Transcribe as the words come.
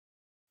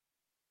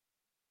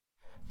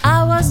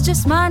I was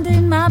just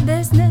minding my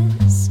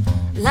business,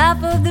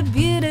 life of the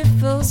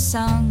beautiful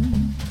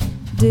song.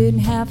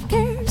 Didn't have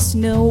cares,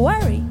 no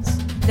worries,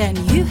 then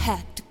you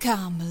had to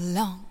come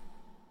along.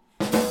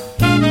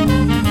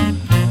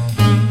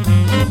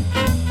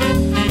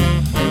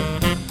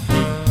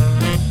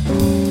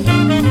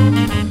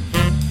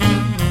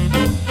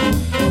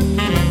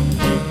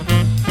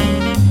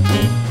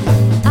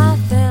 I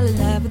fell in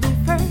love with you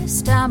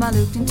first time I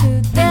looked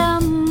into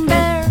them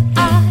bare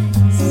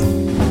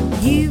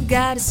eyes. You've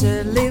got a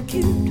certain little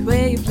cute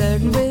way of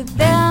flirting with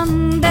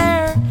them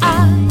bare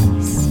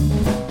eyes.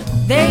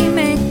 They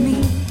make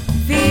me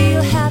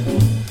feel happy,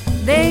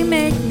 they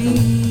make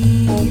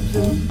me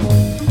blue.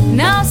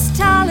 Now,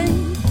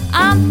 darling,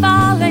 I'm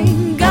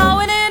falling,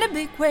 going in a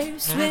big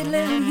wave, sweet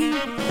little you.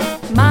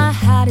 My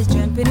heart is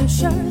jumping and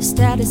sure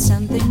started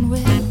something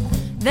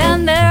with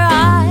them their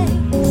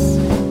eyes.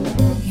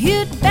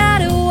 You'd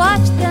better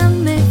watch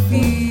them if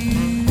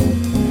you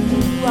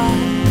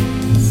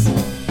wise.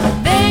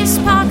 They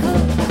sparkle,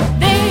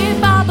 they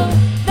bubble,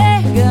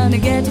 they're gonna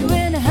get you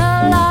in a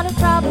whole lot of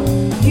trouble.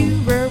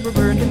 You were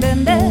burning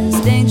them, there's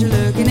danger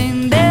lurking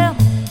in them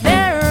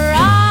their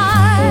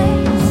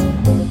eyes.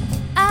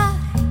 I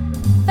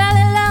fell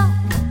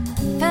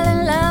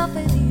in love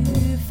with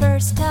you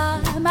first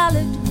time I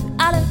looked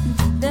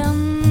into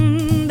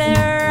them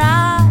their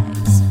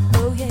eyes.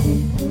 Oh yeah.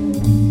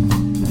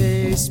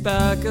 They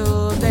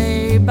sparkle,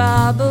 they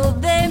bubble,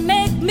 they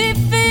make me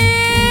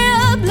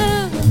feel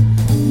blue.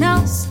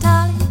 Now,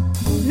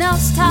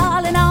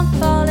 darling, I'm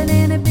falling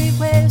in a big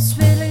wave,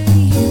 sweetly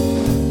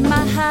you.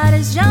 My heart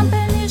is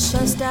jumping, you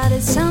sure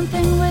started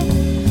something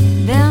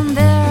with them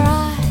their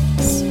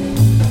eyes.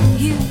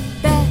 You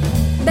better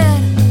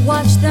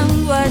watch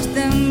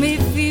them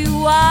if you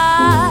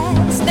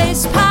wise. They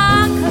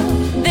sparkle,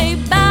 they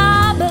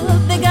bubble,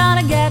 they're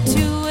gonna get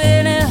you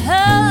in a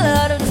whole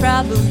lot of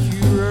trouble.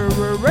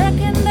 You're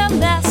working them,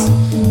 that's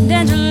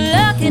danger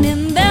lurking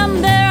in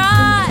them their eyes.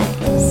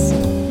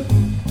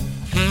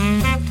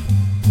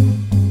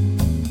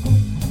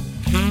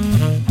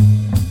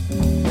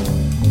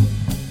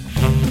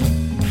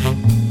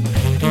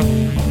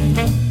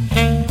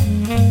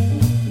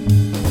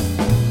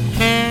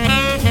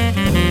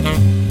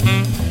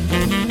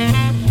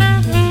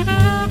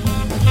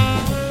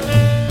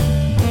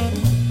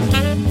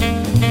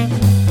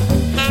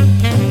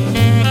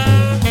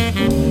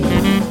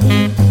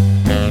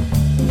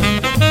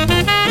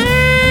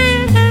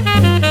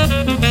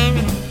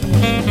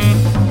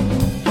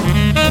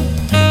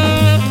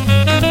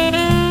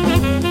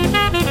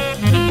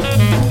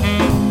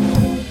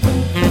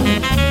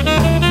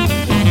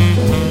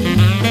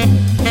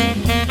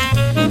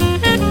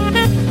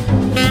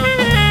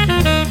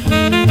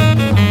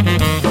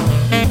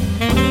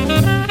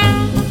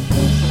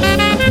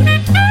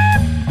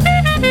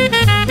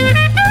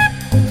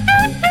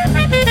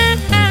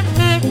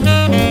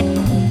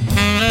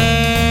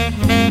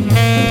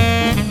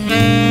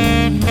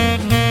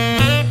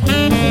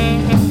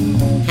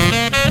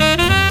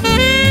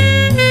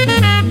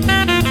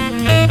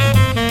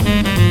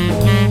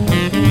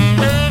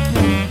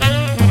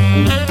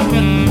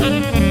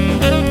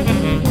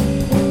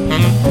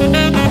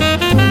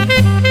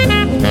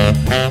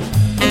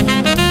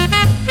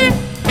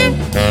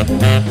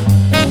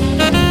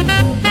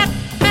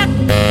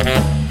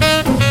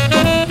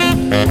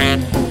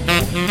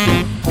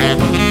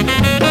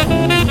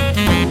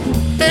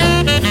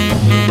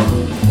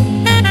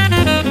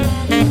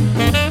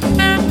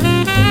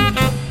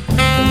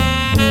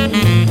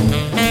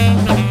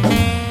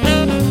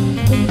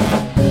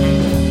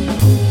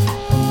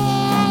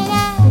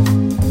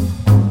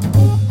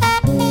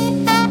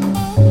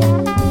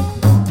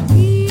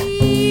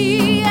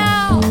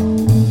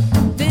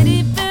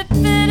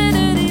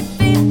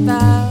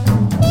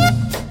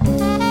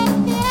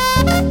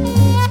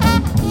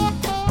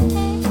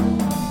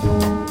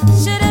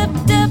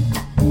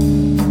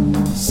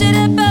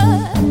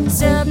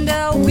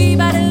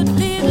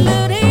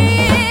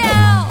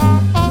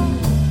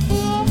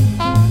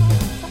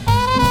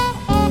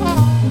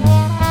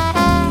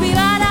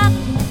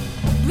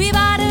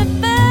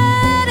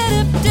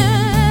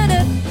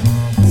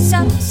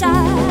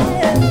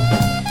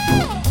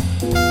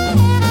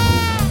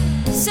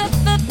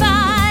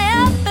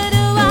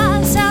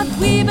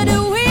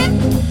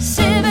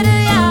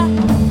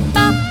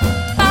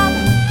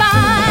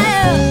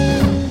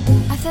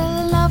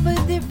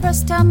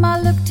 First time I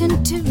looked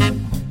into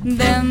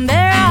them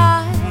their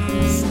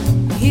eyes.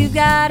 You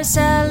got a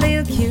sad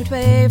little cute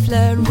way of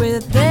flirting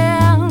with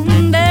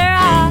them their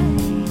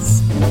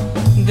eyes.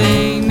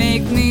 They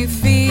make me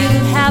feel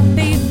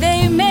happy,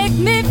 they make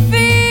me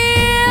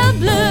feel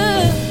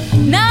blue.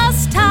 Now,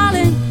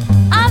 darling,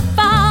 I'm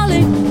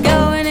falling,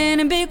 going in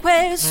a big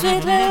way,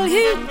 sweet little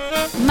you.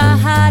 My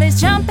heart is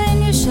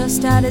jumping, you sure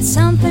started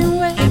something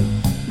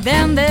with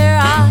them their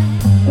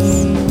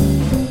eyes.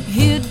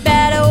 You'd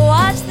better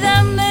watch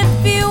them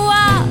if you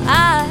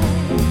wise.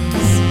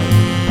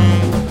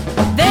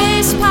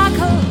 They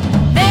sparkle,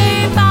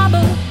 they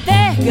bubble,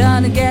 they're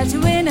gonna get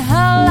you in a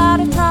whole lot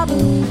of trouble.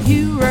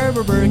 You were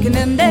working,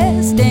 and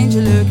there's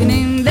danger lurking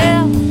in